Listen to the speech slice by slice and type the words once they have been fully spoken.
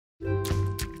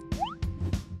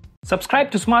Subscribe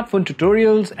to Smartphone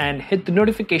Tutorials and hit the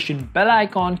notification bell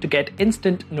icon to get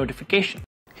instant notification.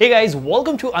 Hey guys,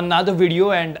 welcome to another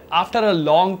video, and after a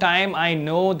long time I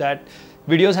know that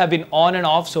videos have been on and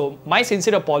off, so my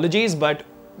sincere apologies, but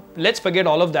let's forget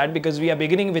all of that because we are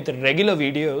beginning with regular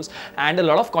videos and a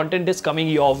lot of content is coming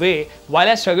your way. While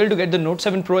I struggle to get the Note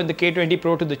 7 Pro and the K20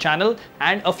 Pro to the channel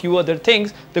and a few other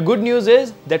things, the good news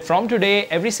is that from today,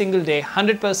 every single day,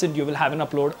 100% you will have an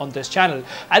upload on this channel.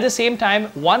 At the same time,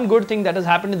 one good thing that has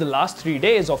happened in the last 3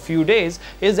 days or few days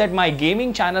is that my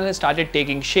gaming channel has started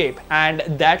taking shape, and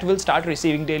that will start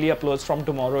receiving daily uploads from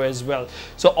tomorrow as well.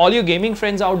 So all you gaming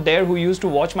friends out there who used to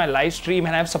watch my live stream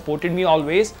and have supported me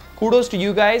always, kudos to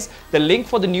you guys. The link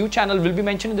for the new channel will be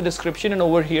mentioned in the description and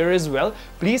over here as well.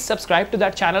 Please subscribe to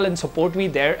that channel and support me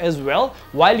there as well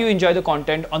while you enjoy the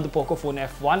content on the Pocophone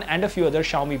F1 and a few other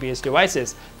Xiaomi based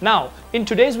devices. Now, in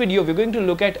today's video, we're going to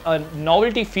look at a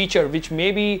novelty feature which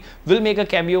maybe will make a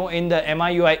cameo in the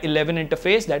MIUI 11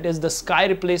 interface, that is the sky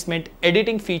replacement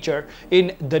editing feature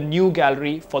in the new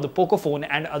gallery for the Pocophone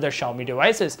and other Xiaomi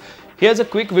devices. Here's a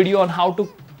quick video on how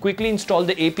to quickly install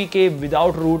the APK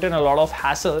without root and a lot of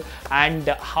hassle, and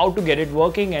how to get it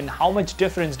working and how much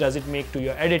difference does it make to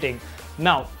your editing.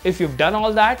 Now, if you've done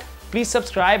all that, please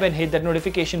subscribe and hit that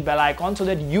notification bell icon so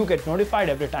that you get notified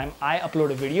every time I upload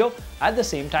a video. At the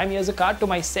same time, here's a card to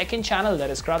my second channel,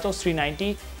 that is Kratos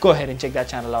 390. Go ahead and check that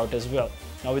channel out as well.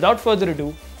 Now, without further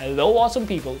ado, hello awesome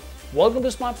people, welcome to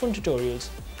Smartphone Tutorials.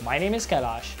 My name is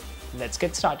Kailash. Let's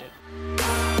get started.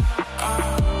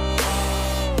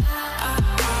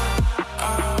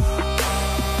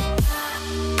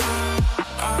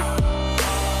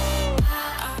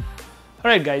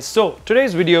 Alright guys, so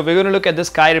today's video we're going to look at the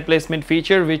sky replacement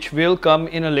feature which will come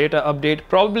in a later update,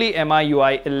 probably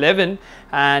MIUI 11,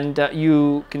 and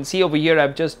you can see over here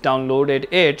I've just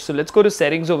downloaded it. So let's go to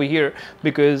settings over here,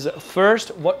 because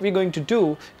first what we're going to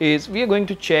do is we are going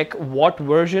to check what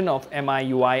version of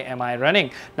MIUI am I running.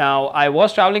 Now, I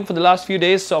was traveling for the last few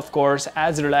days, so of course,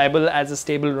 as reliable as a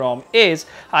stable ROM is,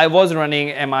 I was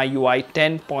running MIUI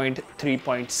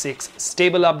 10.3.6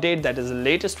 stable update. That is the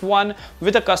latest one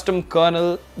with a custom kernel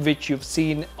which you've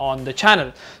seen on the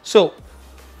channel. So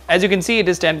as you can see, it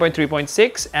is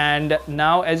 10.3.6, and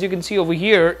now as you can see over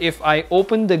here, if I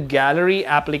open the gallery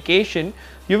application,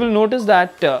 you will notice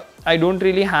that I don't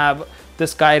really have the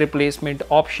sky replacement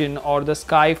option or the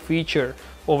sky feature.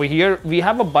 Over here we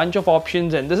have a bunch of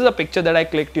options, and this is a picture that I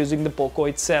clicked using the Poco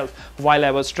itself while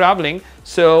I was traveling.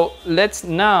 So let's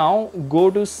now go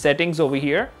to settings over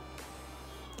here,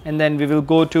 and then we will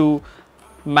go to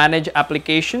manage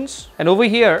applications, and over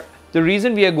here the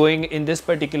reason we are going in this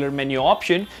particular menu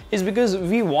option is because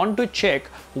we want to check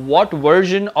what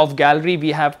version of gallery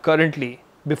we have currently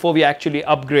before we actually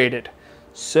upgrade it.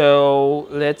 So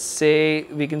let's say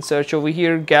we can search over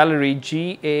here gallery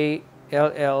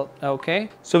GALL. Okay,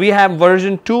 so we have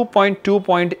version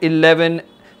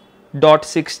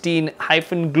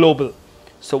 2.2.11.16-global.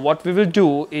 So what we will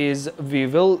do is we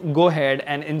will go ahead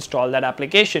and install that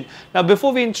application. Now,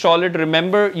 before we install it,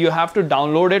 remember you have to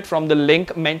download it from the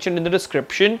link mentioned in the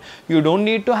description. You don't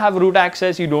need to have root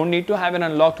access. You don't need to have an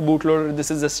unlocked bootloader. This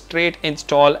is a straight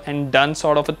install and done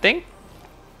sort of a thing.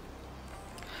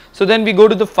 So then we go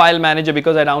to the file manager,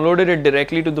 because I downloaded it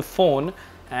directly to the phone,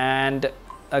 and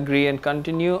agree and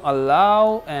continue,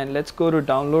 allow, and let's go to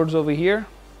downloads over here.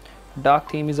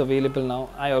 Dark theme is available now.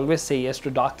 I always say yes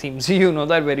to dark themes. You know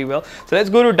that very well. So let's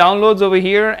go to downloads over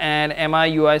here and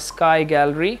MIUI Sky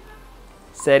Gallery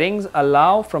settings,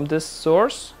 allow from this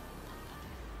source.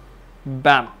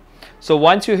 Bam. So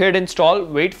once you hit install,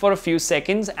 wait for a few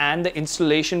seconds and the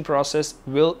installation process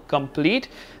will complete.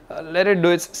 Let it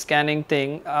do its scanning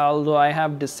thing. Although I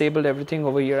have disabled everything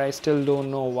over here, I still don't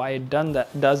know why it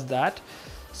does that.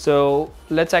 So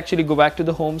let's actually go back to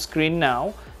the home screen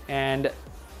now, and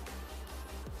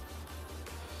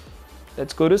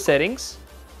let's go to settings,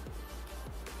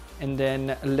 and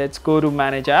then let's go to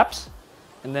manage apps,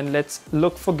 and then let's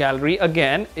look for gallery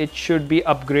again. It should be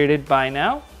upgraded by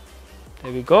now.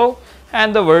 There we go,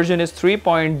 and the version is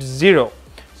 3.0,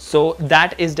 so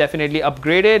that is definitely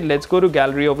upgraded. Let's go to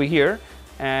gallery over here,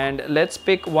 and let's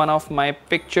pick one of my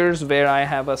pictures where I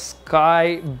have a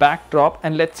sky backdrop,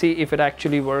 and let's see if it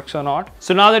actually works or not.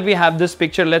 So now that we have this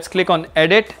picture, let's click on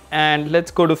edit, and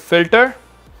let's go to filter,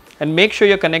 and make sure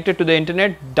you're connected to the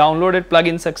internet. Downloaded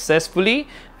plugin successfully,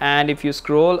 and if you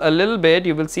scroll a little bit,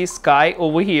 you will see sky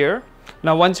over here.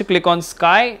 Now once you click on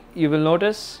sky, you will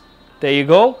notice, there you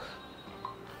go,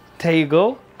 there you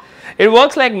go. It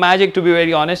works like magic, to be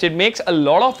very honest. It makes a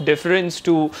lot of difference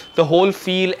to the whole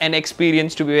feel and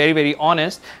experience, to be very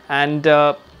honest. And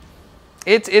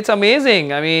it's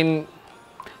amazing. I mean,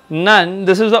 none.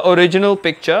 This is the original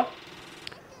picture.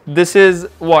 This is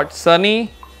what,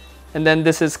 sunny, and then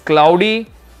this is cloudy.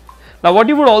 Now what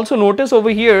you would also notice over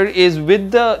here is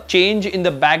with the change in the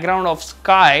background of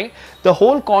sky, the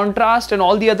whole contrast and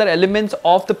all the other elements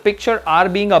of the picture are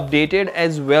being updated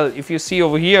as well. If you see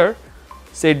over here,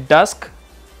 say dusk,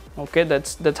 okay,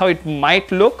 that's how it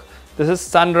might look. This is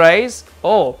sunrise.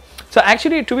 Oh, so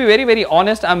actually, to be very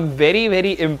honest, I'm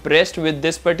very impressed with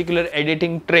this particular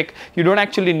editing trick. You don't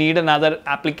actually need another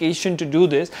application to do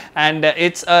this, and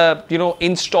it's a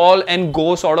install and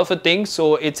go sort of a thing.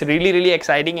 So it's really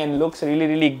exciting and looks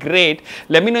really great.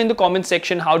 Let me know in the comment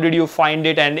section, how did you find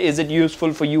it and is it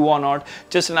useful for you or not?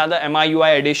 Just another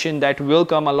MIUI addition that will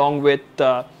come along with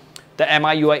the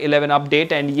MIUI 11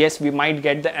 update, and yes, we might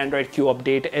get the Android Q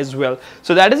update as well.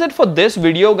 So that is it for this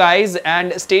video, guys,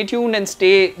 and stay tuned and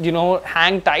stay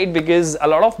hang tight, because a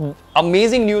lot of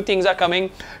amazing new things are coming.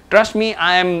 Trust me,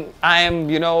 I am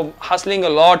hustling a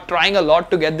lot, trying a lot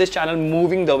to get this channel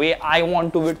moving the way I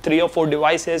want to, with 3 or 4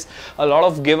 devices, a lot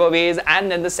of giveaways,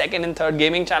 and then the second and third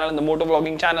gaming channel and the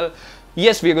motovlogging channel.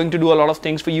 Yes, we are going to do a lot of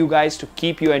things for you guys to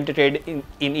keep you entertained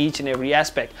in each and every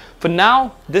aspect. For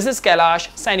now, this is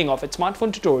Kailash signing off at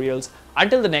Smartphone Tutorials.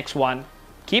 Until the next one,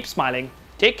 keep smiling,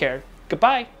 take care,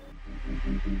 goodbye.